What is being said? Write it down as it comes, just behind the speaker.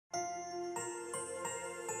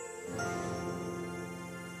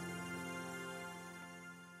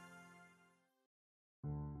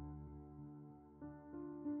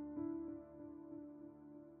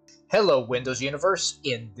Hello Windows Universe.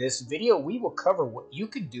 In this video we will cover what you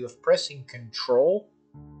can do if pressing Ctrl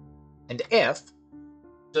and F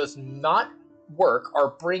does not work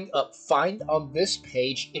or bring up Find on this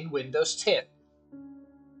page in Windows 10.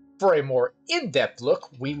 For a more in-depth look,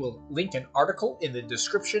 we will link an article in the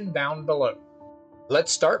description down below.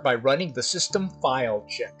 Let's start by running the system file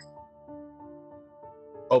check.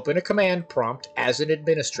 Open a command prompt as an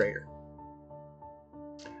administrator.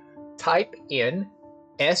 Type in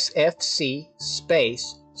sfc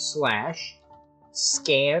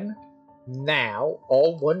 /scan now,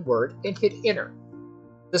 all one word, and hit enter.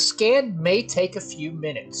 The scan may take a few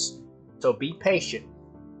minutes, so be patient.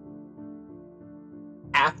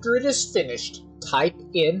 After it is finished, type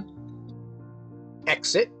in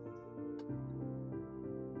exit,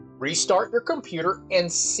 restart your computer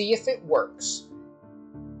and see if it works.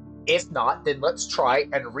 If not, then let's try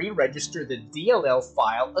and re-register the DLL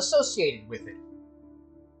file associated with it.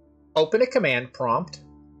 Open a command prompt,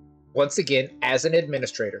 once again as an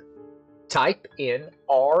administrator. Type in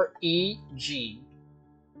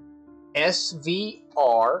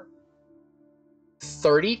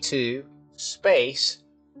regsvr32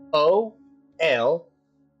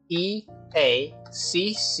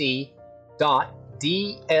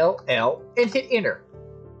 OLEACC.DLL and hit enter.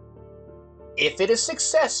 If it is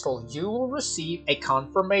successful, you will receive a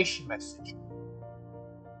confirmation message.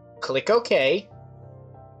 Click OK.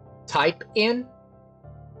 Type in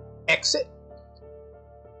exit,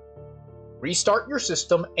 restart your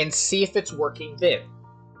system, and see if it's working then.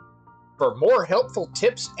 For more helpful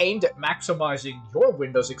tips aimed at maximizing your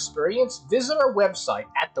Windows experience, visit our website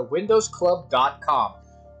at thewindowsclub.com.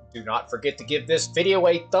 Do not forget to give this video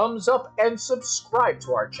a thumbs up and subscribe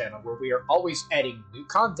to our channel, where we are always adding new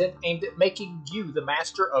content aimed at making you the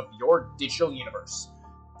master of your digital universe.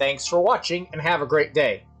 Thanks for watching and have a great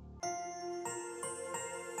day.